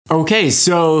Okay,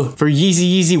 so for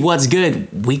Yeezy, what's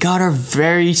good? We got our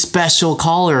very special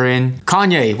caller in.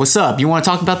 Kanye, what's up? You want to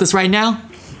talk about this right now?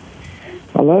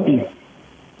 I love you.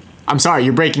 I'm sorry,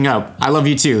 you're breaking up. I love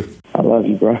you too. I love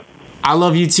you, bro. I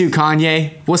love you too,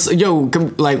 Kanye. What's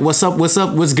up?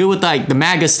 What's good with like the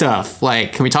MAGA stuff?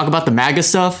 Like, can we talk about the MAGA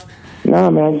stuff? Nah,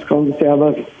 man, I just called to say I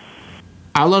love you.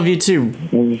 I love you too.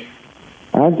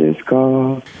 I just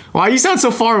called. Why you sound so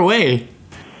far away?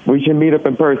 We should meet up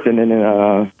in person,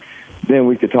 and then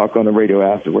we could talk on the radio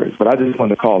afterwards. But I just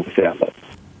wanted to call to say I love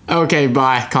you. Okay,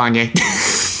 bye, Kanye.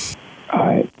 All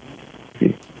right.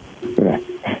 See. Bye.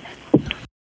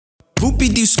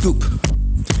 Whoopie dee scoop,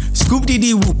 scoop dee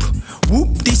dee whoop,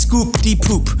 whoop dee scoop dee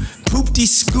poop, poop dee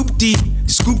scoop dee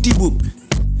whoop.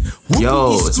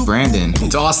 Yo, it's Brandon.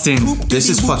 It's Austin. This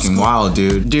is fucking wild,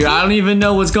 dude. Dude, I don't even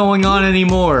know what's going on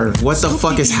anymore. What the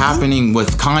fuck is happening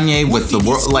with Kanye, with the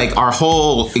world? Like, our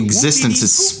whole existence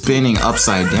is spinning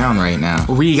upside down right now.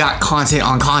 We got content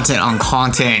on content on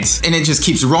content. And it just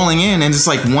keeps rolling in, and it's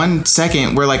like 1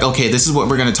 second, we're like, okay, this is what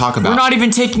we're gonna talk about. We're not even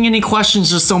taking any questions,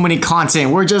 just so many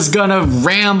content. We're just gonna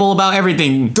ramble about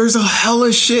everything. There's a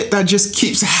hella shit that just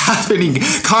keeps happening.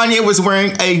 Kanye was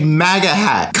wearing a MAGA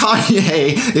hat.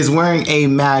 Kanye is wearing a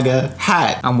MAGA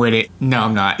hat. I'm with it. No,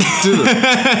 I'm not. Dude,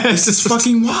 this is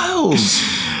fucking wild.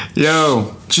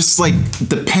 Yo. Just like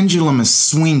the pendulum is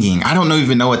swinging. I don't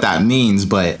even know what that means,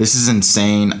 but this is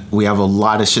insane. We have a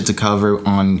lot of shit to cover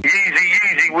on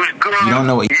Yeezy was good. You don't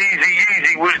know what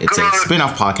Yeezy was it's good. a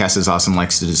spin-off podcast, as Austin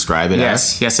likes to describe it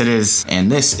as. Yes, it is. And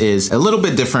this is a little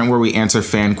bit different, where we answer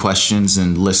fan questions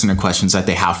and listener questions that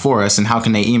they have for us. And how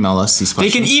can they email us these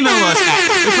questions? They can email us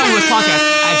at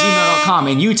thecuttingwithpodcast@gmail.com,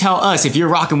 and you tell us if you're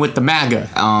rocking with the MAGA.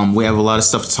 We have a lot of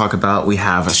stuff to talk about. We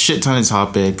have a shit ton of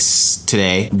topics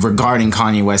today regarding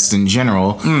Kanye West in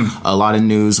general. A lot of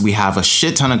news. We have a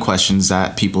shit ton of questions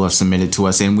that people have submitted to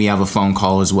us, and we have a phone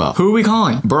call as well. Who are we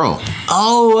calling? Bro.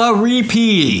 Oh, a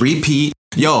repeat.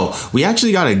 Yo, we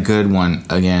actually got a good one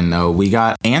again, though. We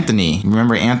got Anthony.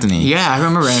 Remember Anthony? Yeah, I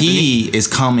remember Anthony. He is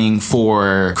coming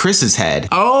for Chris's head.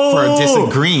 Oh. For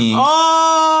disagreeing.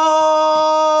 Oh,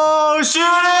 shoot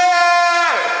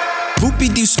it!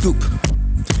 Whoopie dee scoop,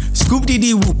 scoop dee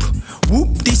dee whoop,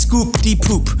 whoop dee scoop dee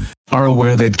poop. Are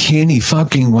aware that Kanye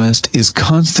fucking West is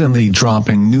constantly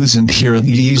dropping news, and here at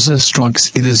Yeezy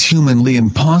Strux it is humanly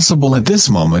impossible at this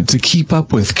moment to keep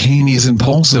up with Kanye's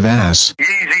impulsive ass.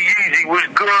 Yeezy was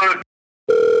good.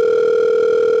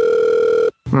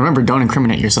 Remember, don't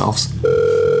incriminate yourselves.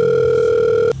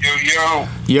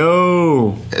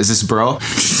 Yo. Is this bro?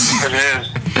 It is.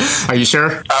 Are you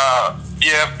sure?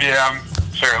 Yeah, I'm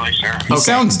fairly sure. He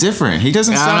sounds different. He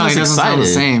doesn't sound as he doesn't sound excited. the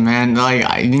same, man. Like,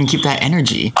 I didn't keep that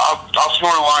energy. I'll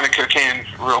snort a line of cocaine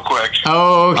real quick.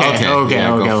 Oh, okay.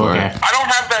 Yeah, go for it. I don't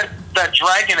have that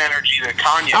dragon energy that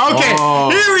Kanye. Okay,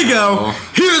 here we go.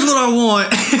 Here's what I want.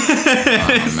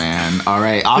 Oh, man. All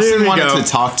right. Austin wanted to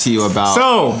talk to you about...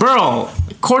 So, bro,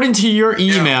 according to your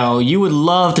email, you would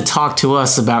love to talk to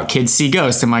us about Kids See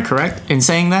Ghosts. Am I correct in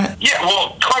saying that? Yeah,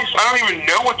 well, Christ, I don't even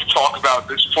know what to talk about at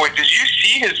this point. Did you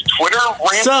see his Twitter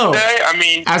rant today? I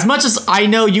mean... As much as I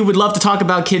know you would love to talk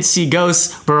about Kids See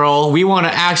Ghosts, Burl, we want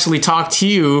to actually talk to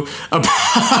you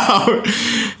about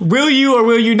will you or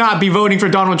will you not be voting for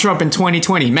Donald Trump in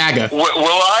 2020, MAGA? Will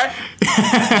I?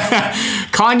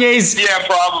 Kanye's... Yeah,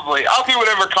 probably. I'll do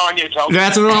whatever Kanye tells me.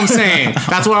 That's what I'm saying.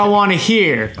 That's what I want to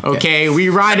hear, okay? We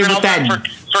ride it with that...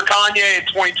 For Kanye in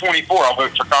 2024, I'll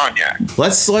vote for Kanye.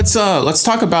 Let's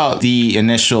talk about the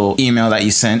initial email that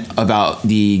you sent about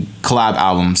the collab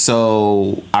album.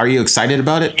 So, are you excited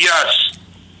about it? Yes.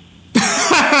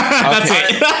 That's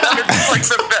it.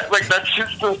 That's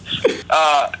just the...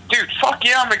 dude, fuck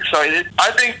yeah, I'm excited.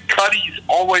 I think Cuddy's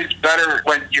always better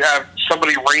when you have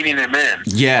somebody reining him in.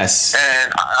 Yes.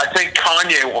 And I think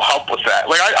Kanye will help with that.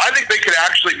 Like, I think they could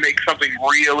actually make something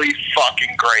really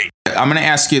fucking great. I'm going to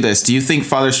ask you this. Do you think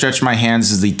Father Stretch My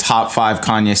Hands is the top 5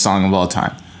 Kanye song of all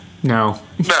time? No.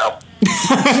 No.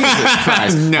 Jesus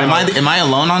Christ. No. Am I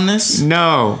alone on this?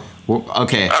 No.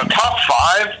 Okay. Top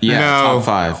 5? Yeah, No.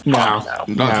 top 5. No.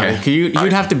 Okay.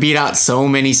 You'd have to beat out so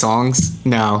many songs.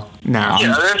 No.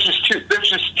 Yeah, there's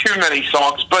just too many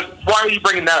songs. But why are you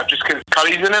bringing that up? Just because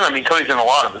Cuddy's in it? I mean, Cuddy's in a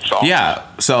lot of the songs. Yeah,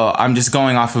 so I'm just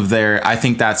going off of I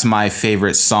think that's my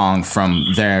favorite song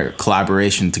from their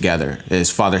collaboration together is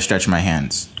Father Stretch My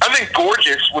Hands. I think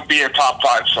Gorgeous would be a top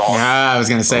 5 song. Yeah, I was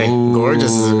going to say,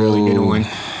 Gorgeous is a really good one.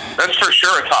 That's for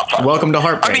sure a top 5. Welcome to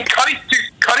Heartbreak. I mean,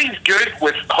 Cuddy's good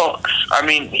with hooks. I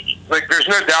mean, Like, there's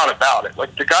no doubt about it.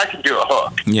 Like, the guy can do a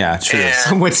hook. Yeah, true. And-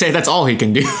 Some would say that's all he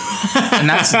can do. And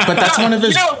that's one of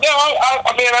his.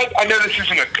 I know this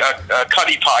isn't a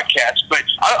Cudi podcast, but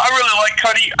I really like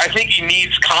Cudi. I think he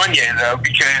needs Kanye, though,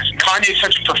 because Kanye's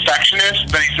such a perfectionist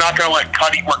that he's not going to let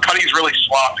Cudi, where Cudi's really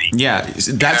sloppy. Yeah,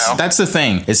 that's the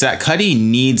thing, is that Cudi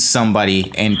needs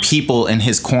somebody and people in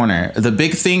his corner. The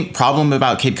big problem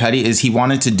about Kid Cudi is he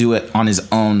wanted to do it on his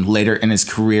own later in his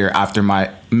career after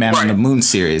my Man on the Moon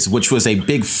series, which was a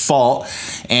big fault,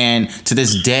 and to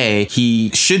this day he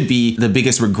should be the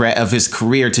biggest regret of his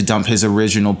career to dump his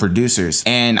original producers.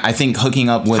 And I think hooking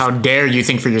up with... How dare you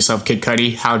think for yourself, Kid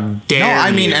Cudi? How dare No, I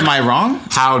you? mean, am I wrong?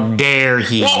 How dare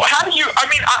he? Well, how do you...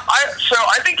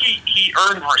 I think he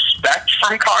earned respect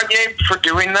from Kanye for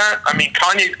doing that. I mean,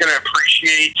 Kanye's going to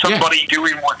appreciate somebody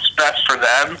doing what's best for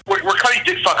them. Where Cudi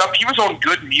did fuck up, he was on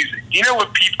good music. You know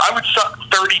what people... I would suck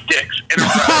 30 dicks in a row.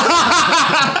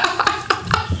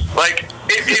 Like,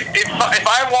 if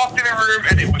I walked in a room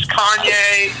and it was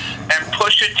Kanye and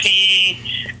Pusha T...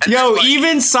 And Yo, like,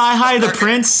 even Sci-Hi the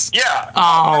Prince? Yeah.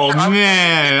 Oh,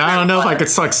 man. I don't know if I could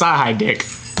suck Sci-Hi dick.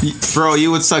 Bro,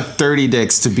 you would suck 30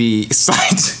 dicks to be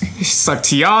signed. Suck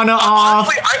Tiana off.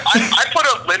 Honestly, I put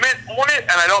a limit on it,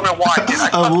 and I don't know why.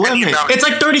 A limit? It's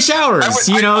like 30 showers.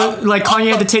 Like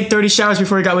Kanye had to take 30 showers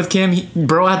before he got with Kim.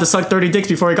 Bro had to suck 30 dicks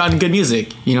before he got in good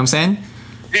music. You know what I'm saying?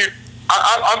 Dude,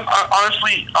 I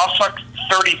honestly, I'll suck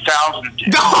 30,000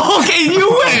 dicks. Okay, you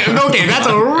win. Okay, that's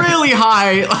a really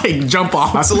high jump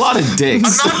off. That's a lot of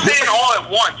dicks. I'm not saying all at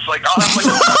once. Like, I'll have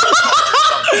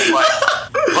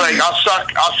like I'll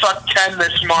suck 10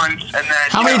 this month, and then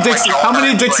How many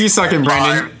dicks you sucking,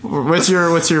 Brandon? What's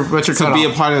your To cutoff? be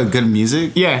a part of good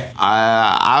music? Yeah.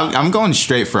 I'm going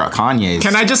straight for Kanye's.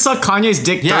 Can I just suck Kanye's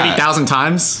dick Yeah. 30,000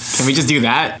 times? Can we just do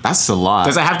that? That's a lot.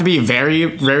 Does it have to be very,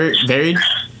 very varied?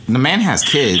 The man has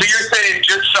kids. So you're saying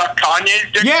just suck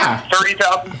Kanye's dick Yeah.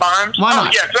 30,000 times? Why not?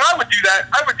 Oh, yeah, so I would do that.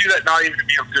 I would do that not even to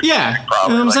be a good Yeah, music,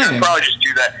 probably. you know what I'm saying? I'd probably just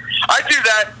do that. I'd do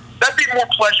that. That'd be more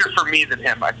pleasure for me than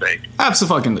him, I think.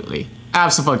 Absolutely.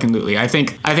 Absolutely. I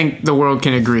think the world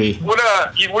can agree. What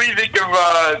do you think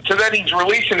of, so then he's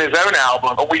releasing his own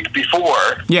album a week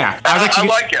before. Yeah. I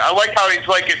like it. I like how he's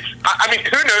like, I mean,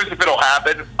 who knows if it'll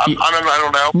happen? I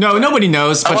don't know. No, nobody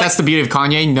knows, but that's the beauty of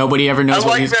Kanye. Nobody ever knows I what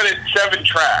like he's... that it's 7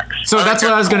 tracks. So that's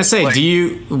what I was going to say. Like, Do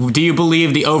you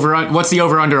believe the what's the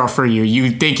over-under for you?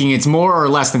 You thinking it's more or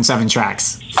less than 7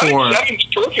 tracks? I think 7's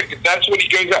perfect if that's what he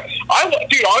goes out.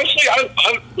 Dude, honestly, I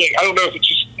don't know if it's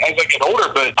just as I get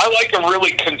older, but I like a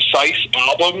really concise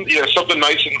album. You know, something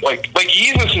nice and like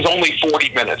Yeezus is only 40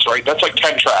 minutes, right? That's like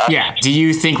 10 tracks. Yeah. Do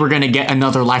you think we're going to get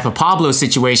another Life of Pablo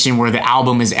situation where the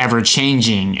album is ever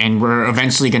changing and we're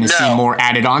eventually going to see more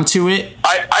added onto it?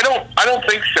 I don't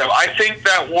think so. I think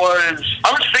I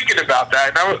was thinking about that.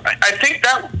 And I think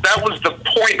that was the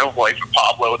point of Life of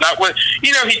Pablo. That was,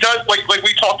 he does like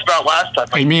we talked about last time.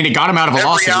 I mean, it got him out of a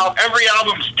lawsuit. Every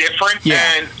album's different,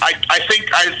 and I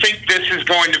think this is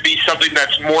going to be something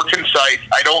that's more concise.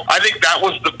 I think that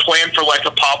was the plan for Life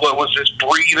of Pablo, was this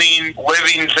breathing,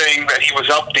 living thing that he was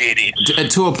updating.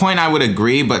 To a point, I would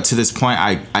agree, but to this point,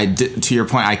 to your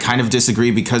point, I kind of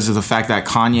disagree because of the fact that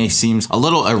Kanye seems a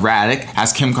little erratic,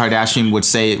 as Kim Kardashian would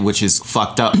say, which is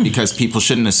fucked up because people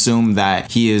shouldn't assume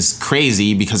that he is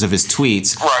crazy because of his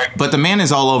tweets. Right. But the man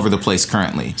is all over the place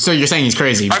currently. So you're saying he's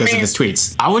crazy because of his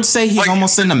tweets? I would say he's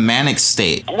almost in a manic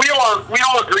state. We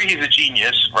all agree he's a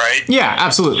genius, right? Yeah,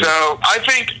 absolutely. So I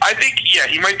think, yeah,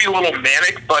 he might be a little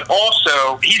manic, but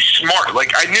also he's smart.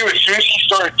 Like, I knew as soon as he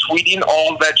started tweeting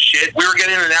all of that shit, we were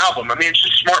getting an album. I mean, it's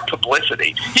just smart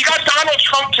publicity. He got Donald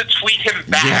Trump to tweet him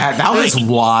back. Yeah, that was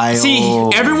wild. See,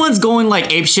 everyone's going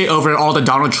apeshit over all the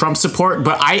Donald Trump support,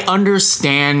 but I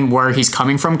understand where he's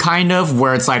coming from, kind of,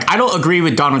 where it's like, I don't agree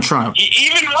with Donald Trump.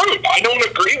 Even rude. I don't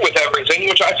agree with everything,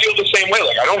 which I feel the same way.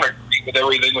 Like, I don't agree with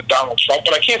everything with Donald Trump,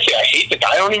 but I can't say I hate the guy.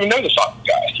 I don't even know the fucking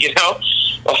guy, you know?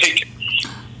 Like,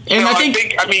 and I think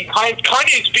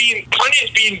Kanye's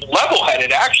being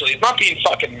level-headed, actually. He's not being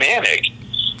fucking manic.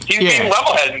 He's being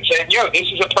level-headed and saying, yo,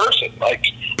 this is a person. Like,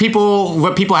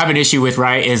 what people have an issue with,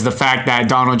 right, is the fact that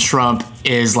Donald Trump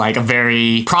is like a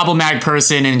very problematic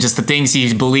person, and just the things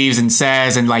he believes and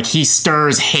says, and like he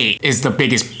stirs hate is the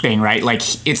biggest thing, right? Like,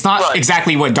 it's not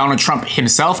exactly what Donald Trump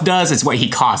himself does, it's what he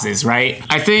causes, right?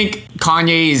 I think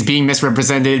Kanye is being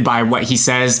misrepresented by what he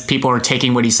says. People are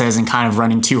taking what he says and kind of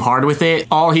running too hard with it.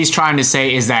 All he's trying to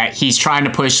say is that he's trying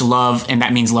to push love, and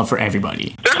that means love for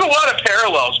everybody. There's a lot of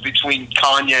parallels between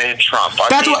Kanye and Trump.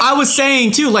 That's what I was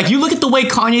saying too. Like, you look at the way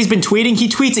Kanye's been tweeting, he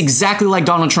tweets exactly like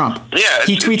Donald Trump. Yeah.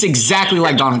 He tweets exactly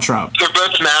like Donald Trump. They're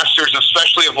both masters,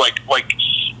 especially of like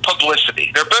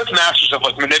publicity. They're both masters cases of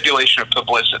like manipulation of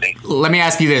publicity. Let me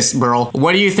ask you this, Burl.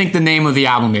 What do you think the name of the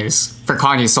album is for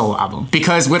Kanye's solo album?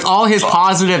 Because with all his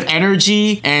positive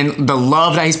energy and the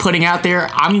love that he's putting out there,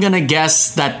 I'm going to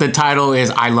guess that the title is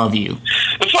I Love You.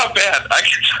 It's not bad. I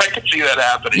can see that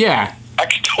happening. Yeah. I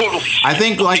can totally see I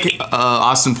think, like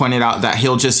Austin pointed out, that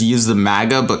he'll just use the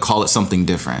MAGA but call it something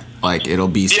different. Like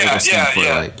it'll stand for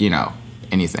like, you know,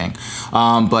 anything.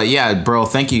 But yeah, bro,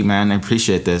 thank you, man. I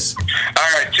appreciate this. All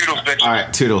right, toodles, bitch. All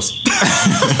right, toodles.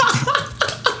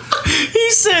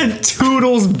 He said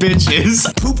toodles, bitches.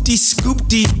 Poop-dee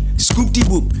scoop-dee, scoop-dee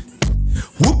whoop.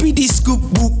 Whoopie-dee scoop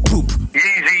whoop poop.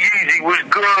 Yeezy was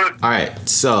good. All right,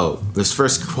 so this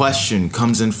first question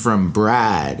comes in from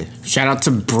Brad. Shout out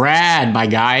to Brad, my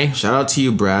guy. Shout out to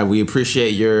you, Brad. We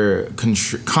appreciate your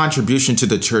contribution to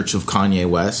the Church of Kanye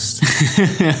West.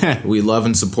 We love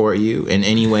and support you in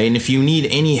any way. And if you need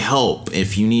any help,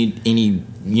 if you need any,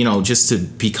 you know, just to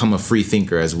become a free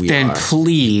thinker as we then are,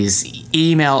 please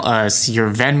email us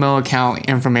your Venmo account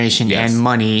information and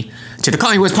money to the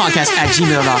Kanye West Podcast at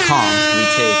gmail.com. we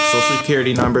take social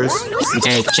security numbers. We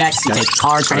take checks, we take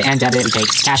cards, credit and debit, we take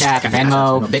Cash App,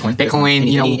 Venmo, Bitcoin,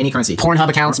 you know, any currency. Pornhub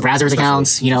accounts, Brazzers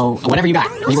accounts, you know, whatever you got.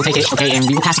 We will take it, okay, and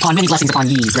we will pass upon many blessings upon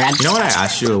ye, Brad. You know what I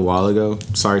asked you a while ago?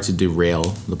 Sorry to derail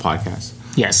the podcast.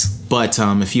 Yes. But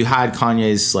if you had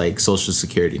Kanye's like social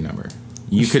security number,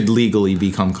 you could legally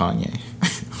become Kanye.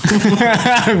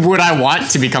 Would I want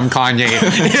to become Kanye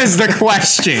is the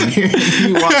question.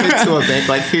 You walk into a bank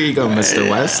like, here you go, Mr.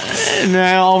 West. And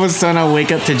then all of a sudden I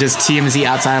wake up to just TMZ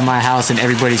outside of my house and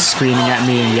everybody's screaming at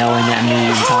me and yelling at me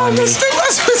and telling me, Mr.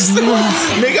 West,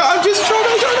 nigga, I'm just trying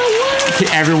to go to work.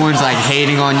 everyone's like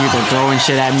hating on you, they're throwing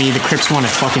shit at me, the Crips want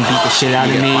to fucking beat the shit out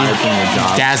of me.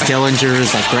 Daz Dillinger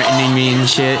is like threatening me and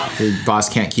shit. Your boss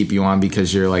can't keep you on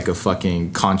because you're like a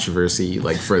fucking controversy,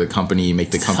 like for the company, you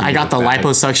make the company. I got the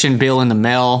liposuction bill in the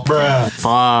mail. Bruh.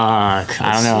 Fuck.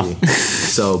 I don't know.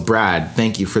 So, Brad,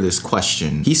 thank you for this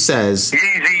question. He says,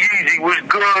 Yeezy was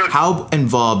good. how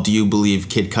involved do you believe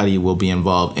Kid Cudi will be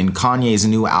involved in Kanye's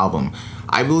new album?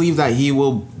 I believe that he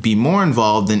will be more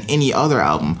involved than any other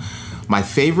album. My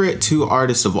favorite two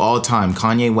artists of all time,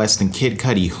 Kanye West and Kid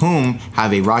Cudi, whom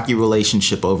have a rocky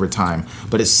relationship over time.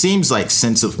 But it seems like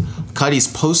since of Cudi's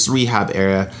post-rehab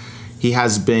era, he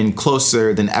has been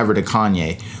closer than ever to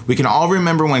Kanye. We can all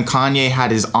remember when Kanye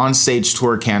had his onstage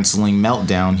tour canceling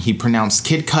meltdown, he pronounced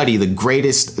Kid Cudi the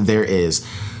greatest there is.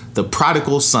 The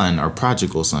prodigal son, or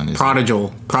prodigal son. Is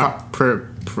Prodigal.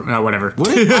 Whatever.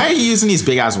 why are you using these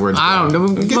big ass words? Bro? I don't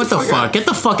know. What the fuck? Get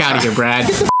the fuck out of here, Brad.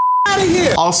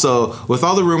 Also, with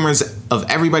all the rumors of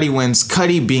Everybody Wins,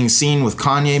 Cudi being seen with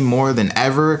Kanye more than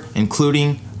ever,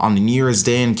 including on the New Year's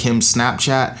Day and Kim's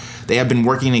Snapchat, they have been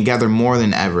working together more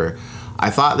than ever. I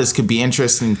thought this could be an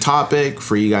interesting topic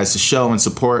for you guys to show and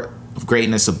support of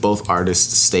greatness of both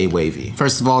artists. Stay wavy.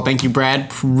 First of all, thank you,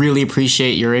 Brad. Really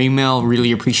appreciate your email.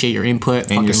 Really appreciate your input.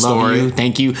 And your Fucking love story. you.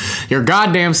 Thank you. Your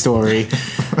goddamn story.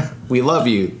 We love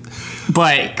you.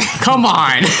 But come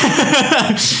on.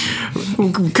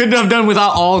 Couldn't have done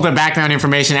without all the background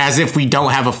information, as if we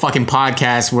don't have a fucking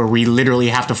podcast where we literally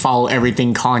have to follow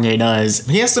everything Kanye does.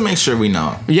 He has to make sure we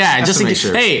know. Yeah, just in case.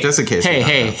 Sure. Hey, just in case.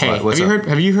 Hey. What's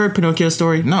Have you heard Pinocchio's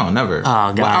story? No, never. Oh,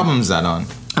 God. What album is that on?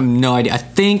 I have no idea.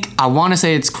 I want to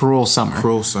say it's Cruel Summer.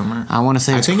 Cruel Summer. I want to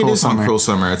say it's I think Cruel it is Summer. on Cruel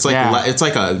Summer. It's like it's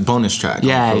like a bonus track.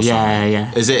 Yeah, on Cruel Summer.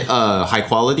 yeah. Is it high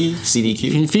quality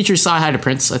CDQ? It features Sci Hi to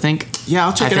Prince, I think. Yeah,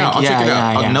 I'll check it out.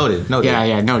 Noted.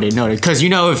 Yeah, noted. Because you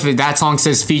know, if that song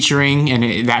says featuring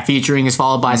and that featuring is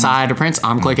followed by Sci Hi to Prince,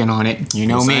 I'm clicking on it. You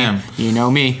know Yes, me. I am. You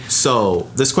know me. So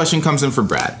this question comes in for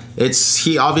Brad.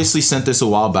 He obviously sent this a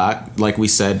while back. Like we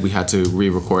said, we had to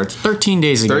re-record 13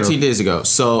 days ago. 13 days ago.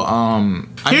 So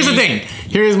Here's the thing.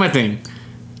 Here's my thing.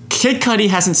 Kid Cudi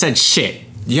hasn't said shit.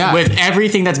 Yeah. With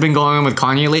everything that's been going on with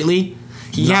Kanye lately,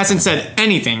 he hasn't said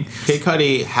anything. Kid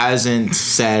Cudi hasn't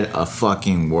said a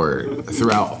fucking word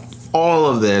throughout all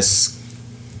of this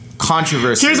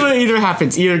controversy. Here's what either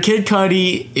happens. Either Kid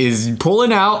Cudi is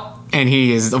pulling out and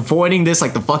he is avoiding this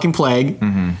like the fucking plague,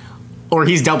 or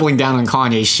he's doubling down on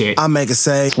Kanye's shit. I make it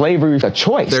say Slavery is a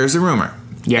choice. There's a rumor.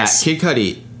 Yes. That Kid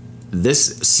Cudi,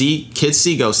 this Kid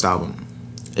See Ghost album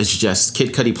is just Kid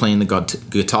Cudi playing the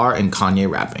guitar and Kanye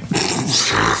rapping.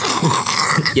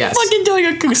 Yes. Fucking doing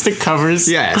acoustic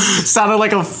covers. Yes. Sounded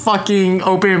like a fucking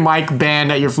open mic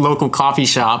band at your local coffee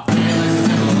shop.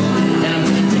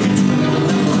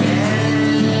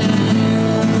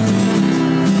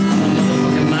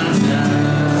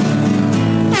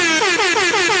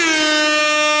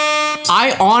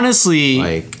 I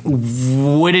honestly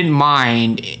wouldn't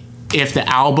mind if the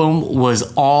album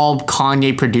was all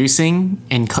Kanye producing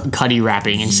and Cudi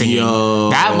rapping and singing.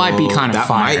 That might be kind of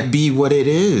fire. That might be what it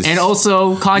is. And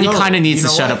also, Kanye kind of needs to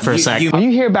shut up for a sec. When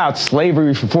you hear about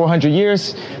slavery for 400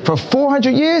 years,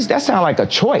 that sounds like a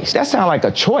choice. That sounds like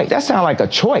a choice. That sounds like a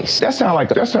choice. That sounds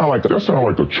like a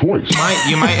choice.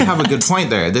 You might have a good point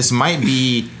there. This might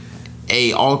be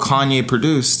a all Kanye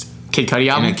produced Kid Cudi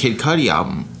album? And a Kid Cudi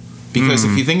album. Because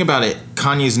if you think about it,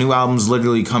 Kanye's new album's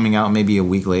literally coming out maybe a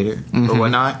week later or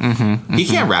whatnot. He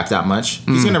can't rap that much.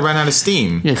 He's gonna run out of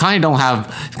steam. Yeah,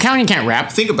 Kanye can't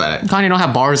rap. Think about it. Kanye don't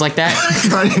have bars like that.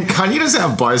 Kanye doesn't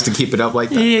have bars to keep it up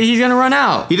like that. He's gonna run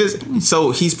out. He does.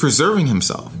 So he's preserving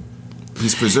himself. Do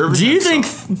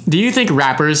you think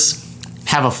rappers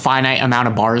have a finite amount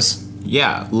of bars?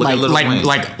 Yeah,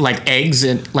 like eggs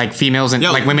and like females and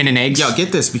like women and eggs. Yo,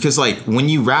 get this, because like when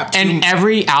you rap, and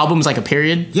every album's like a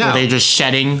period. Yeah, where they're just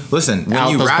shedding. Listen, when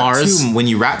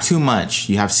you rap too much,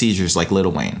 you have seizures like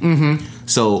Lil Wayne. Mm-hmm.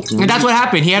 So and that's what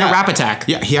happened. He had a rap attack.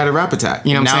 Yeah, he had a rap attack.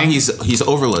 You know what I'm saying? He's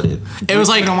overloaded. It was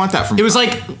like I don't want that from. It was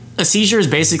like a seizure is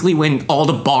basically when all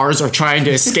the bars are trying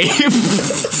to escape.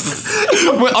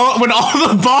 when all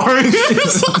the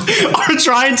bars are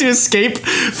trying to escape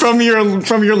from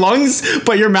your lungs,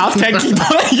 but your mouth can't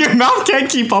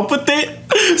keep up with it.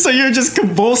 So you're just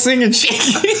convulsing and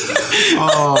shaking.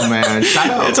 Oh man! Shout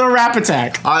out! It's a rap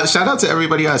attack. Shout out to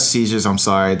everybody who has seizures. I'm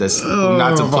sorry. That's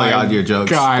not to play on your jokes.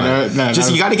 God,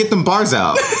 you got to get them bars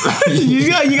out. you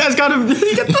guys got to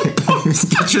get the bars.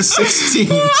 Get your 16s.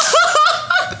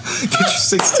 Get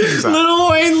your 16s out. Lil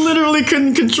Wayne literally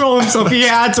couldn't control himself. He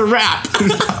had to rap.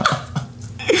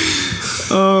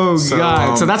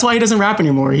 God. So that's why he doesn't rap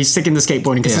anymore. He's sticking to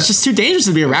skateboarding because it's just too dangerous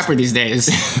to be a rapper these days.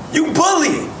 You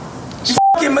bully.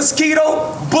 Fucking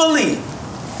mosquito. Bully.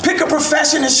 Pick a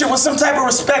profession and shit with some type of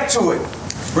respect to it.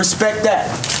 Respect that.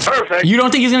 Perfect. You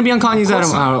don't think he's going to be on Kanye's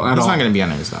album at all? He's not going to be on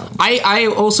his album. I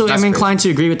also am inclined to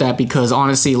agree with that because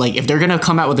honestly, like if they're going to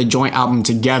come out with a joint album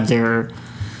together,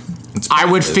 I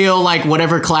would feel like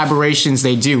whatever collaborations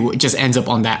they do, it just ends up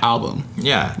on that album.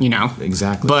 Yeah. You know?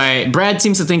 Exactly. But Brad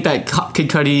seems to think that Kid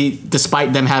Cudi,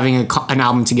 despite them having an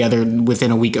album together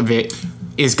within a week of it,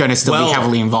 is going to still be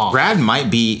heavily involved. Brad might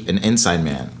be an inside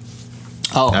man.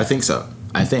 Oh. I think so.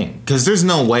 Because there's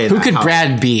no way. Who could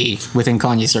Brad be within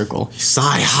Kanye's circle?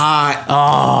 Sci-Hi.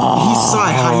 Oh. He's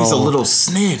Sci-Hi. He's a little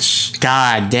snitch.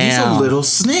 God damn. He's a little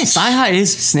snitch. Sci-Hi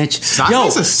is snitch.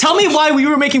 Tell me why we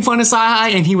were making fun of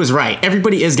Sci-Hi and he was right.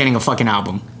 Everybody is getting a fucking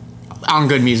album on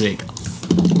Good Music.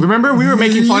 Remember? We were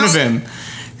making fun of him.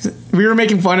 We were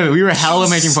making fun of it. We were hella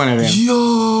making fun of him.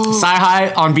 Yo.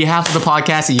 Sci-Hi, on behalf of the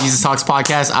podcast, the Yeezy Talks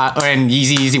podcast, and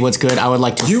Yeezy, what's good? I would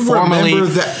like to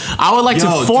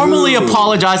formally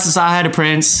apologize to Sci-Hi to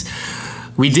Prince.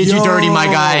 We did you dirty, my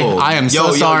guy. I am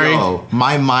so sorry.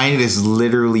 My mind is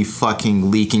literally fucking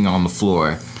leaking on the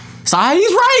floor. Sci-Hi,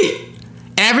 he's right.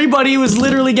 Everybody was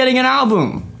literally getting an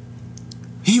album.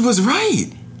 He was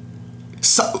right.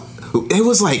 So it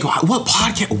was like, what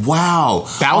podcast? Wow.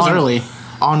 That was early.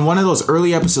 On one of those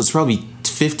early episodes, probably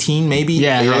 15 maybe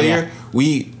earlier,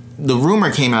 the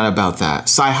rumor came out about that.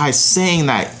 Sci-Hi saying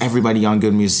that everybody on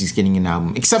Good Music is getting an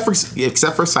album, except for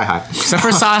Sci-Hi. Except for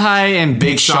Sci-Hi and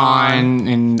Big Sean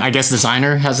and I guess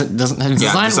Designer doesn't have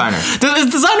Designer.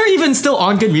 Is Designer even still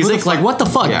on Good Music? Like what the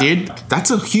fuck, dude? That's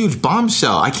a huge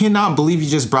bombshell. I cannot believe you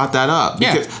just brought that up.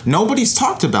 Because nobody's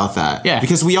talked about that. Yeah.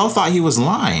 Because we all thought he was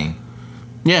lying.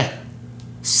 Yeah.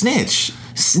 Snitch.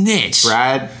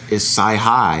 Brad is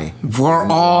Sci-Hi. We're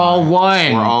all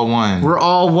one. We're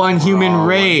all one human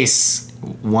race.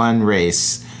 One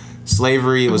race.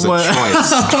 Slavery was a choice.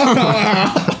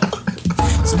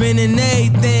 Spending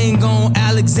everything on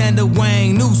Alexander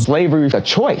Wang. New slavery is a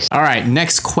choice. All right,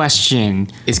 next question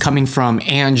is coming from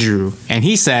Andrew, and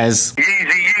he says,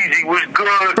 Yeezy was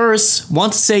good. First,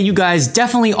 want to say you guys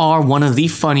definitely are one of the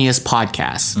funniest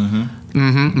podcasts.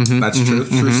 That's true.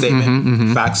 True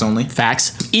statement. Facts only.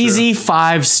 Facts. Easy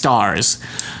 5 stars.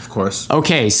 Of course.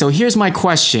 Okay, so here's my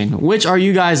question. Which are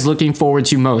you guys looking forward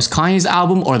to most? Kanye's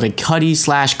album or the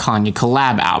Cudi/Kanye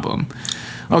collab album?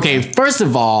 Okay, first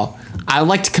of all, I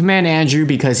like to commend Andrew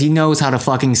because he knows how to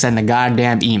fucking send a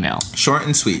goddamn email. Short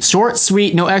and sweet. Short,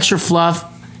 sweet, no extra fluff.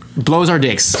 Blows our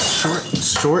dicks.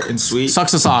 Short and sweet.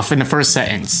 Sucks us off in the first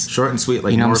sentence. Short and sweet,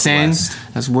 like you know Northwest. what I'm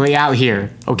saying? That's way out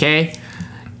here, okay?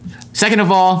 Second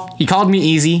of all, he called me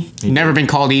easy. Never been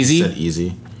called easy. He said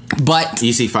easy. But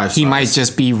easy 5 stars. He might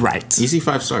just be right. Easy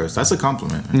 5 stars. That's a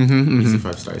compliment. Easy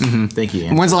 5 stars. Thank you,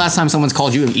 Andrew. When's the last time someone's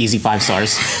called you an easy 5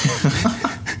 stars?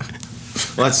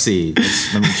 Let's see.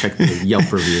 Let me check the Yelp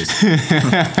reviews.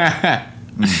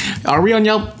 Are we on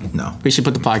Yelp? No. We should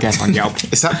put the podcast on Yelp.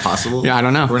 Is that possible? Yeah, I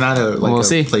don't know. We're not We'll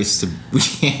see. place to. We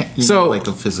can't. So, like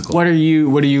the physical. What are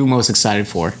you most excited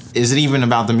for? Is it even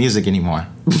about the music anymore?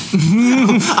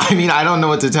 I mean, I don't know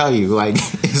what to tell you. Like,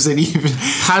 is it even?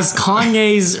 Has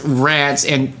Kanye's rants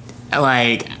and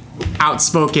like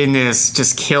outspokenness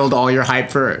just killed all your hype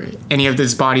for any of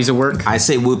his bodies of work? I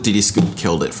say Whoop Diddy Scoop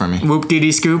killed it for me. Whoop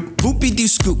Diddy Scoop. Whoopie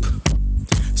scoop.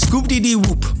 Scoop dee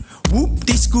whoop. Whoop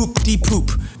dee scoop dee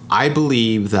poop. I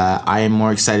believe that I am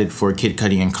more excited for Kid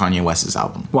Cudi and Kanye West's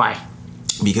album. Why?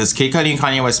 Because Kid Cudi and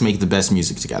Kanye West make the best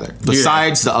music together.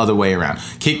 Besides the other way around.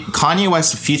 Kanye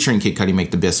West featuring Kid Cudi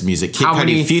make the best music. Kid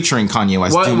Cudi featuring Kanye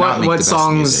West do not make the best music. What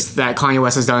songs that Kanye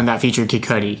West has done that feature Kid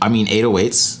Cudi? I mean,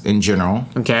 808s in general.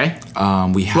 Okay.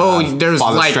 We have there's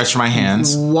Father like Stretch My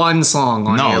Hands. One song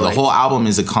on No, the whole album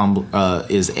is a But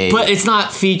it's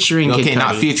not featuring Kid Cudi. Okay,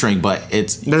 not featuring, but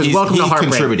There's Welcome to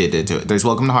Heartbreak. He contributed to it. There's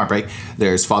Welcome to Heartbreak.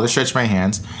 There's Father Stretch My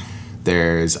Hands.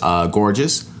 There's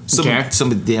Gorgeous.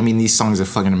 These songs are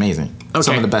fucking amazing. Okay.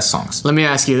 Some of the best songs. Let me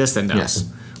ask you this then, though. Yes.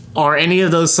 Are any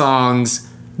of those songs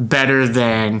better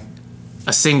than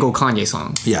a single Kanye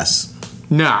song? Yes.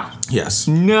 No. Yes.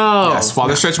 No. Yes.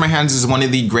 Father Stretch My Hands is one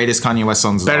of the greatest Kanye West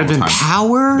songs of all time. Better than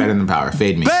Power? Better than Power.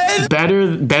 Fade Me.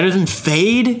 Better than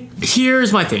Fade?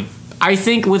 Here's my thing. I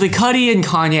think with a Cudi and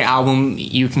Kanye album,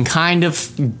 you can kind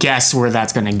of guess where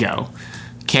that's going to go.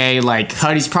 Okay, like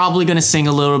Cudi's probably gonna sing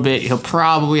a little bit. He'll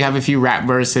probably have a few rap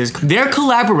verses. Their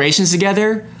collaborations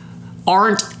together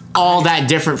aren't all that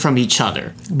different from each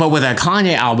other. But with a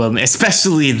Kanye album,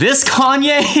 especially this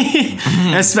Kanye,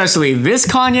 especially this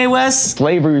Kanye West,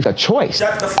 Slavery is a choice.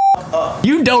 Shut the up.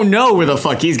 you don't know where the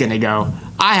fuck he's gonna go.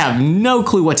 I have no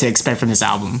clue what to expect from this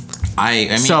album. I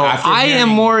mean, so I am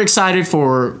more excited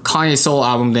for Kanye's solo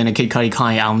album than a Kid Cudi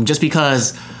Kanye album, just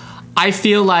because I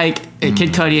feel like a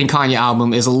Kid Cudi and Kanye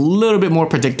album is a little bit more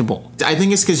predictable. I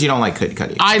think it's because you don't like Kid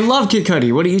Cudi. I love Kid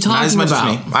Cudi. What are you talking about? Not as much as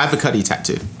me. I have a Cudi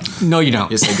tattoo. No, you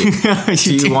don't. Yes, I do.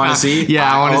 Do you want to see?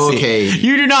 Yeah, I want to see. Okay.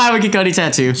 You do not have a Kid Cudi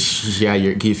tattoo. Yeah,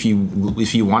 if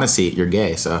you want to see it, you're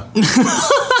gay. So.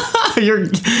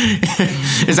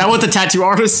 Is that what the tattoo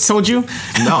artist told you?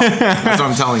 No, that's what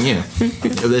I'm telling you.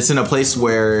 It's in a place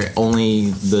where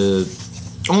only the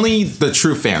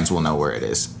true fans will know where it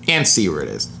is and see where it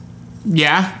is.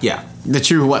 Yeah? Yeah. The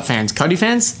true what fans? Cudi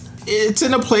fans? It's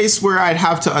in a place where I'd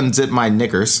have to unzip my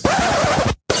knickers.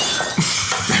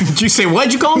 Did you say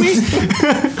what'd you call me?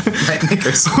 My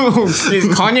knickers.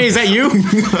 Kanye, is that you?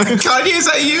 Kanye, is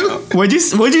that you? What'd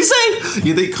you say?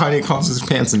 You think Kanye calls his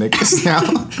pants knickers now?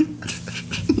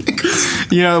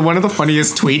 You know, one of the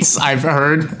funniest tweets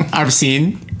I've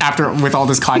seen with all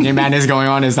this Kanye madness going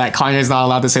on is that Kanye's not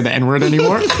allowed to say the N-word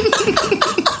anymore.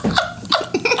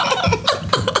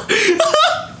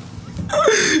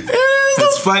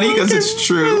 It's funny because it's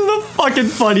true. It's the fucking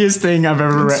funniest thing I've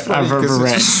ever read.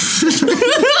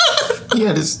 He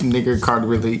had his nigger card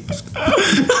released.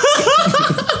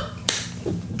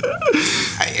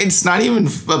 It's not even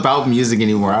about music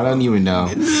anymore. I don't even know.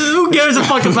 Who cares a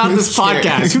fuck about this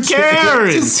podcast? Who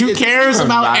cares? Who cares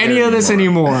about any of this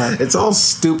anymore? It's all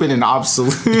stupid and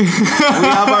obsolete. We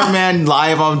have our man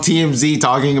live on TMZ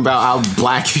talking about how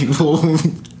black people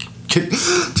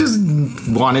just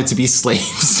wanted to be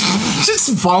slaves.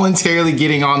 Just voluntarily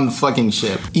getting on the fucking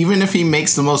ship. Even if he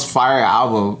makes the most fire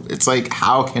album, it's like,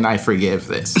 how can I forgive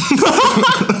this?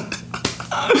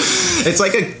 It's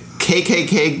like a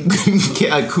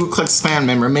KKK, a Ku Klux Klan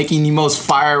member making the most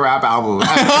fire rap album.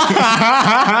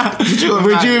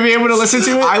 Would you be able to listen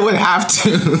to it? I would have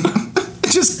to.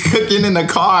 Just cooking in the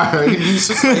car. He's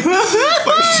just like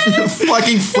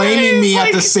fucking flaming me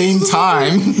at the same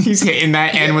time. He's hitting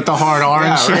that end with the hard R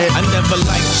and shit. I never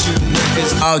liked you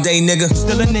niggas. All day nigga.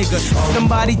 Still a nigga.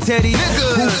 Somebody Teddy.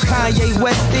 Who Kanye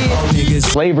West is? Niggas.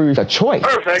 Slavery is a choice.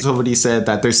 Perfect. Somebody said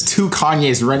that there's two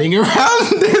Kanyes running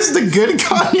around. There's the good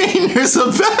Kanye and there's a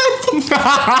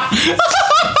bad.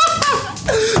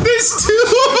 There's two.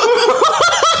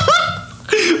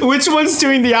 Which one's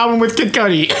doing the album with Kid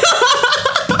Cudi? The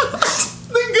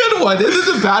good one.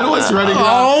 Isn't the bad one's running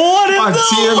around on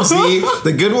TMZ?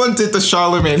 The good one did the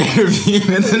Charlemagne interview,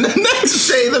 and then the next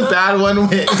day the bad one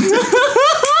went.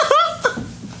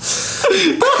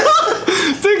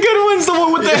 The good one's the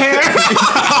one with the hair.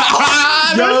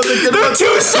 No, they're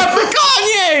two separate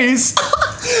Kanyes.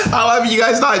 How have you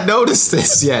guys not noticed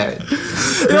this yet?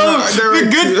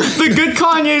 The good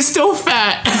Kanye's still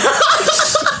fat.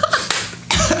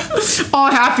 All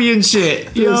happy and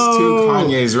shit. There's two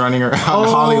Kanyes running around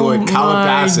Hollywood,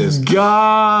 Calabasas. Oh my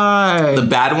God. The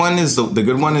bad one is the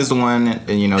good one is the one,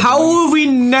 and you know. How have we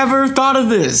never thought of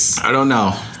this? I don't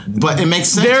know. But it makes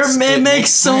sense. It makes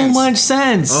so much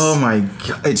sense. Oh my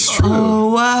god, it's true.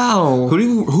 Oh wow.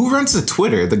 Who runs the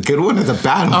Twitter? The good one or the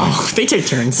bad one? Oh, they take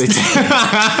turns. All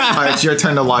right, it's your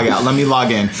turn to log out. Let me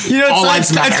log in. You know,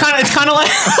 it's kind of like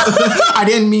I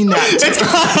didn't mean that.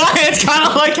 It's kind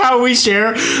of like how we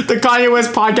share the Kanye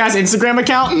West podcast Instagram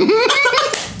account.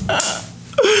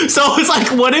 So it's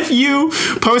like, what if you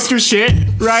post your shit,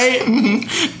 right?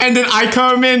 And then I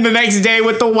come in the next day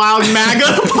with the wild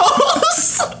MAGA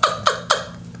post.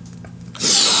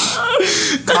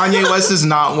 Kanye West is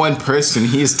not one person.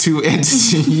 He is two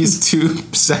entities. He's two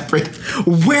separate.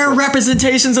 We're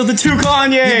representations of the two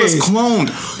Kanyes. He was cloned.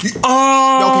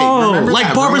 Oh, okay,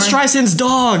 like Barbara Streisand's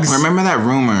dogs. Remember that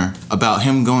rumor about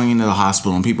him going into the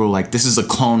hospital and people were like, this is a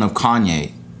clone of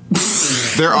Kanye.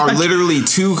 There are literally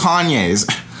two Kanyes.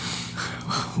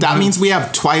 That means we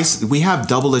have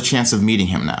double the chance of meeting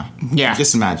him now. Yeah.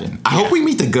 Just imagine. I hope we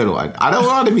meet the good one. I don't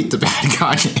want to meet the bad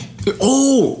Kanye.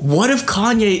 Oh, what if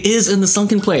Kanye is in the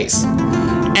sunken place?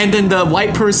 And then the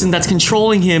white person that's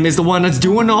controlling him is the one that's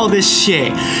doing all this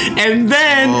shit. And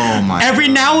then every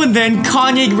now and then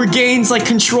Kanye regains like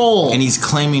control. And he's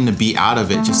claiming to be out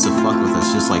of it just to fuck with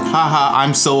us. Just like, haha,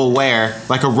 I'm so aware.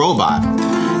 Like a robot.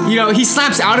 You know, he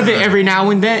slaps out of it every now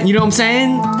and then. You know what I'm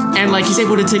saying? And like he's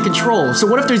able to take control. So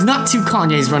what if there's not two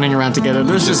Kanyes running around together?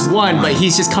 There's just one, but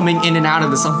he's just coming in and out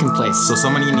of the sunken place. So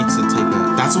somebody needs to take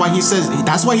that. That's why he says.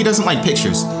 That's why he doesn't like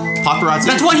pictures. Paparazzi.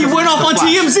 That's why he went off on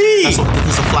TMZ. That's what,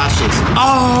 because of flashes.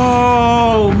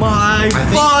 Oh my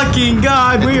fucking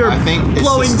god! We are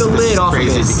blowing the lid off of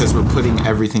this. Crazy because we're putting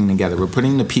everything together. We're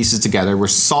putting the pieces together. We're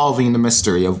solving the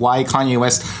mystery of why Kanye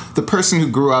West, the person who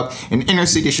grew up in inner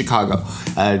city Chicago,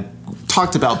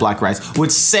 talked about black rights,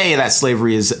 would say that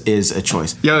slavery is a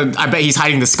choice. Yo, I bet he's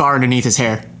hiding the scar underneath his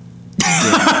hair.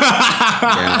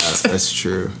 Yeah, that's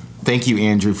true. Thank you,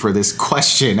 Andrew, for this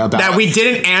question about that we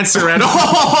didn't answer at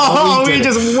all. we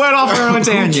just went off our own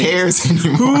tangent. Who cares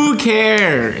anymore? Who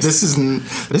cares? This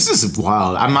is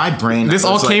wild. My brain. This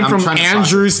all came from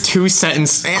Andrew's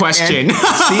 2-sentence question.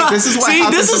 See, this is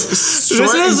what this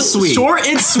is sweet. Short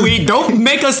and sweet. Don't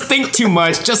make us think too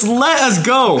much. Just let us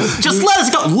go. Let us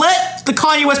go. Let the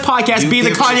Kanye West podcast be the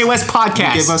Kanye West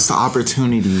podcast. Give us the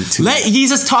opportunity to let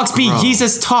Yeezus Talks be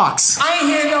Yeezus Talks. I ain't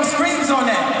hearing no screams on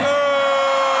that.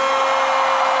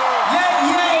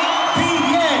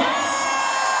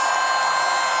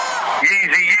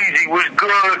 Yeezy was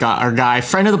good. Got our guy,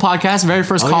 friend of the podcast, very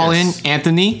first call in,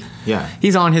 Anthony. Yeah.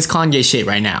 He's on his Kanye shit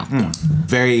right now.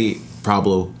 Very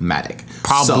problematic.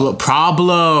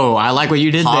 Pablo. I like what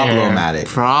you did problematic.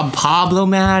 there.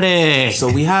 Problematic.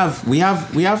 So we have yes.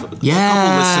 a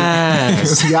couple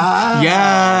listeners.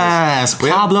 Yes.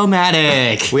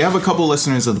 Problematic. We have a couple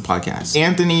listeners of the podcast.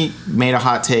 Anthony made a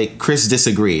hot take. Chris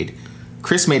disagreed.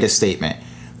 Chris made a statement.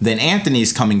 Then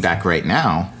Anthony's coming back right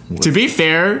now. To be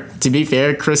fair,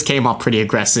 Chris came off pretty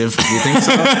aggressive. You think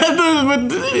so?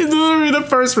 the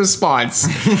first response.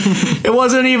 It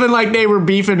wasn't even like they were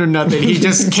beefing or nothing. He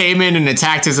just came in and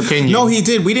attacked his opinion. No, he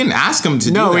did. We didn't ask him to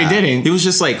do that. No, we didn't. He was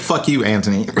just like, fuck you,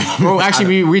 Anthony. Well,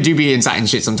 actually, we do be inciting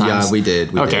shit sometimes. Yeah, we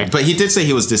did. Okay. But he did say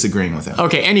he was disagreeing with him.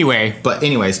 Okay, anyway. But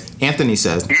anyways, Anthony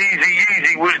says,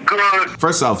 Yeezy was good.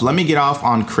 First off, let me get off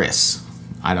on Chris.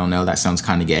 I don't know. That sounds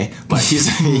kind of gay, but he's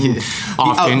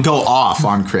often go off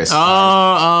on Chris. He's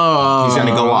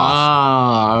gonna go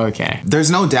off. Oh, okay.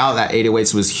 There's no doubt that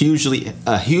 808s was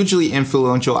a hugely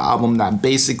influential album that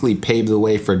basically paved the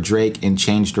way for Drake and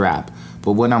changed rap.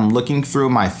 But when I'm looking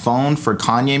through my phone for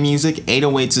Kanye music,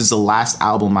 808s is the last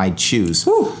album I'd choose.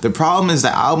 Woo. The problem is the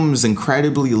album is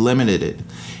incredibly limited,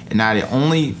 and that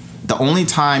the only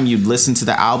time you'd listen to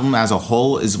the album as a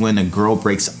whole is when a girl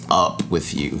breaks up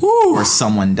with you. Ooh. Or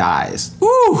someone dies.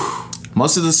 Ooh.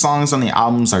 Most of the songs on the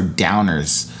albums are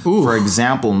downers. Ooh. For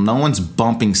example, no one's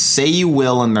bumping Say You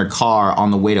Will in their car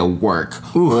on the way to work.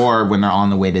 Ooh. Or when they're on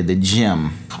the way to the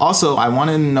gym. Also, I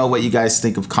wanted to know what you guys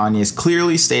think of Kanye's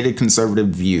clearly stated conservative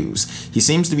views. He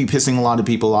seems to be pissing a lot of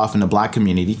people off in the black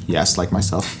community, yes, like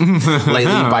myself, lately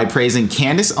by praising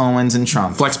Candace Owens and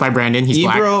Trump. Flex by Brandon, he's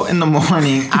black. Ebro in the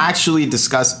morning actually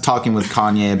discussed talking with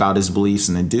Kanye about his beliefs,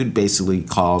 and the dude basically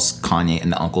calls Kanye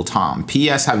an Uncle Tom.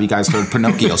 P.S. Have you guys heard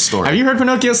Pinocchio's story? Have you heard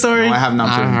Pinocchio's story? No, I have not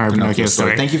heard Pinocchio's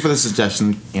story. Thank you for the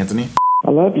suggestion, Anthony.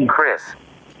 I love you. Chris.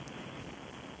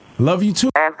 Love you too.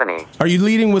 Anthony. Are you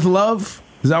leading with love?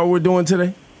 Is that what we're doing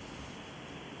today?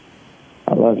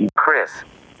 I love you. Chris.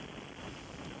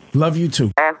 Love you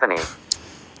too. Anthony.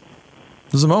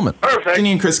 There's a moment. Perfect.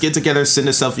 Anthony and Chris get together, send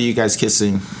a selfie, you guys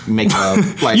kissing, make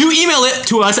love. Like, You email it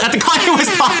to us at the Kanye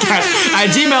West Podcast at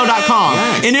gmail.com.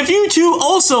 Yes. And if you too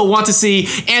also want to see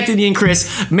Anthony and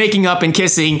Chris making up and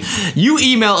kissing, you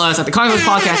email us at the Kanye West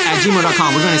Podcast at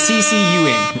gmail.com. We're going to CC you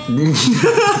in.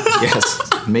 yes,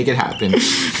 make it happen.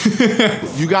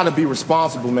 You gotta be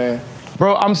responsible, man.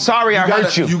 Bro, I'm sorry I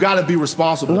hurt you. You gotta be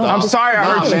responsible. No, dog. I'm sorry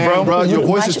I hurt you, man, bro. Your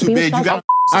voice is too big. You got.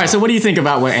 All right, so what do you think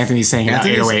about what Anthony's saying about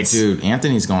 808s? Dude,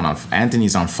 Anthony's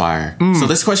on fire. So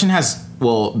this question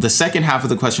the second half of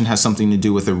the question has something to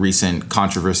do with a recent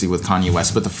controversy with Kanye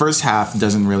West, but the first half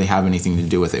doesn't really have anything to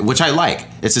do with it, which I like.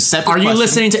 It's a separate question. Are you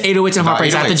listening to 808s and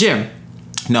Heartbreaks at the 808s. gym?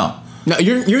 No. No,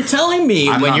 you're telling me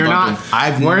I'm when not you're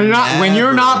bumping. when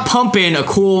you're not pumping a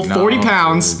cool 40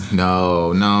 pounds. Dude.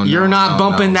 No. You're not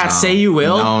bumping that Say You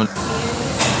Will? No.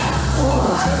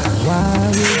 Why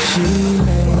would she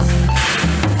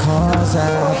make calls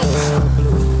out the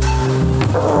blue?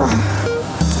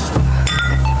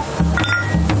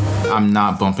 I'm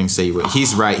not bumping Say You Will.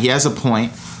 He's right. He has a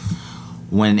point.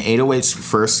 When 808s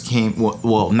first came,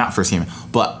 well, not first came,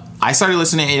 but I started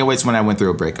listening to 808s when I went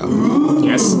through a breakup.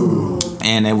 Yes.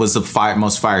 And it was the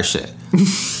most fire shit.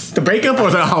 The breakup or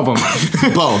the album?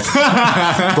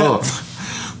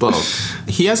 Both.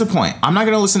 He has a point. I'm not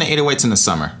going to listen to 808s in the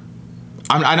summer.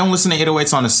 I don't listen to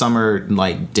 808s on a summer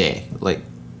like day. Like,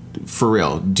 for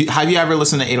real. Have you ever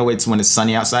listened to 808s when it's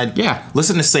sunny outside? Yeah.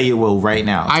 Listen to Say You Will right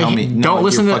now. Tell me.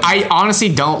 I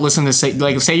honestly don't listen to Say You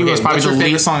Will. Is probably what's your the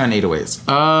favorite least. song on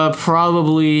 808s?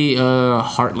 Probably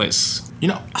Heartless. You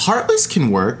know, Heartless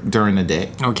can work during the day.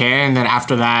 Okay, and then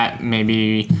after that,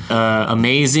 maybe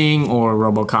Amazing or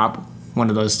RoboCop. One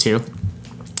of those two.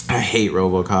 I hate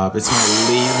RoboCop. It's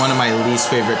one of my least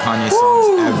favorite Kanye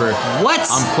songs ever. What?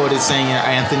 I'm quoted saying,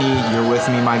 Anthony, you're with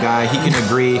me, my guy. He can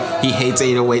agree. He hates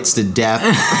 808s to death.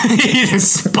 He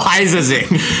despises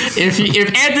it. If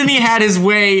Anthony had his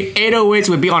way, 808s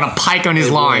would be on a pike on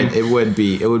his lawn. It would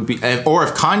be. Or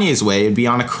if Kanye's way, it'd be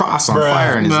on a cross on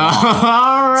fire in his lawn.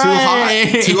 All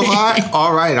right. Too hot?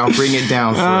 All right, I'll bring it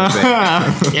down for a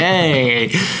bit.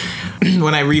 Okay.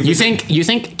 When I revisit, You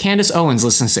think Candace Owens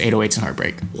listens to 808s and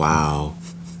Heartbreak? Wow.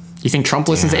 You think Trump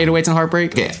listens to 808s and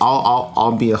Heartbreak? Okay,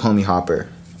 I'll be a homie hopper.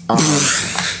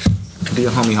 Be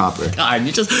a homie hopper. God,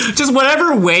 you just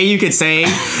whatever way you could say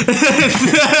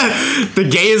the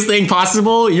gayest thing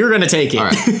possible, you're gonna take it. All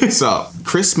right. So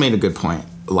Chris made a good point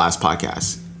last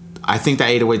podcast. I think that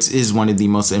 808s is one of the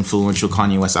most influential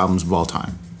Kanye West albums of all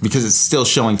time because it's still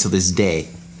showing to this day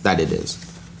that it is.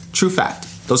 True fact.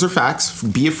 Those are facts.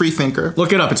 Be a free thinker.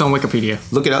 Look it up. It's on Wikipedia.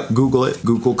 Look it up. Google it.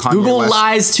 Google Kanye Google West.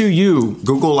 lies to you.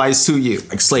 Google lies to you.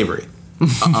 Like slavery.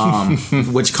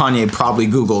 Which Kanye probably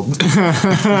Googled.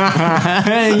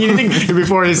 You think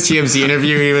before his TMZ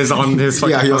interview, he was on his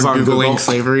fucking he was on Googling Google.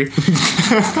 slavery?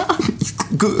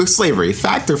 Slavery,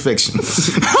 fact or fiction?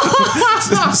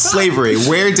 Slavery,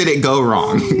 where did it go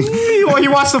wrong? Well,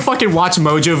 you watched the fucking Watch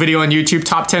Mojo video on YouTube.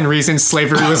 Top 10 reasons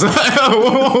slavery was a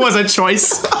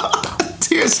choice.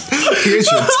 Here's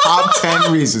your top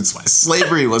 10 reasons why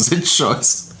slavery was a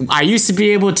choice. I used to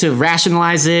be able to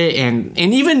rationalize it, and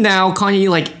even now,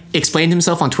 Kanye explained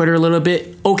himself on Twitter a little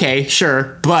bit. Okay,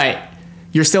 sure, but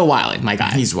you're still wilding, my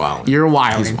guy. He's wilding. You're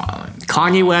wilding. He's wilding.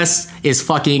 Kanye West is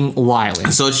fucking wilding.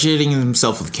 Associating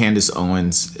himself with Candace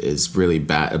Owens is really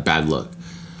a bad look.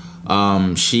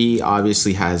 She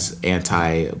obviously has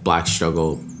anti-black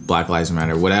struggle, Black Lives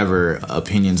Matter, whatever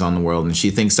opinions on the world, and she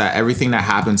thinks that everything that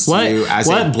happens to you as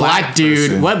a black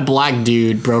person, what black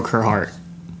dude broke her heart?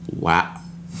 Wow.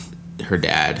 Her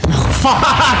dad.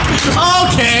 Fuck!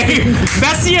 Okay!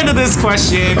 That's the end of this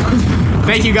question.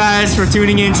 Thank you guys for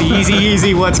tuning in to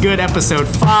Yeezy What's Good, episode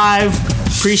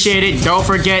 5. Appreciate it. Don't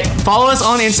forget, follow us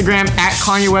on Instagram at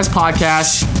Kanye West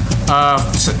Podcast.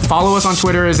 Follow us on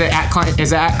Twitter. Is it at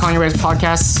Kanye West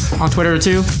Podcast on Twitter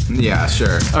too? Yeah,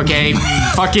 sure. Okay.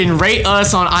 Fucking rate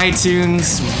us on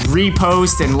iTunes,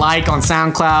 repost and like on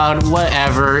SoundCloud,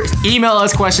 whatever. Email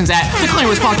us questions at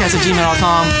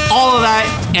theKanyeWestPodcast@gmail.com. All of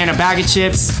that and a bag of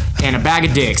chips and a bag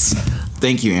of dicks.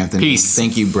 Thank you, Anthony. Peace.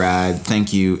 Thank you, Brad.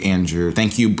 Thank you, Andrew.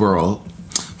 Thank you, Burl,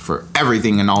 for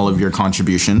everything and all of your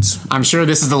contributions. I'm sure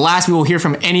this is the last we will hear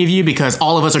from any of you because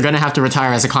all of us are going to have to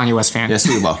retire as a Kanye West fan. Yes,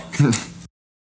 we will.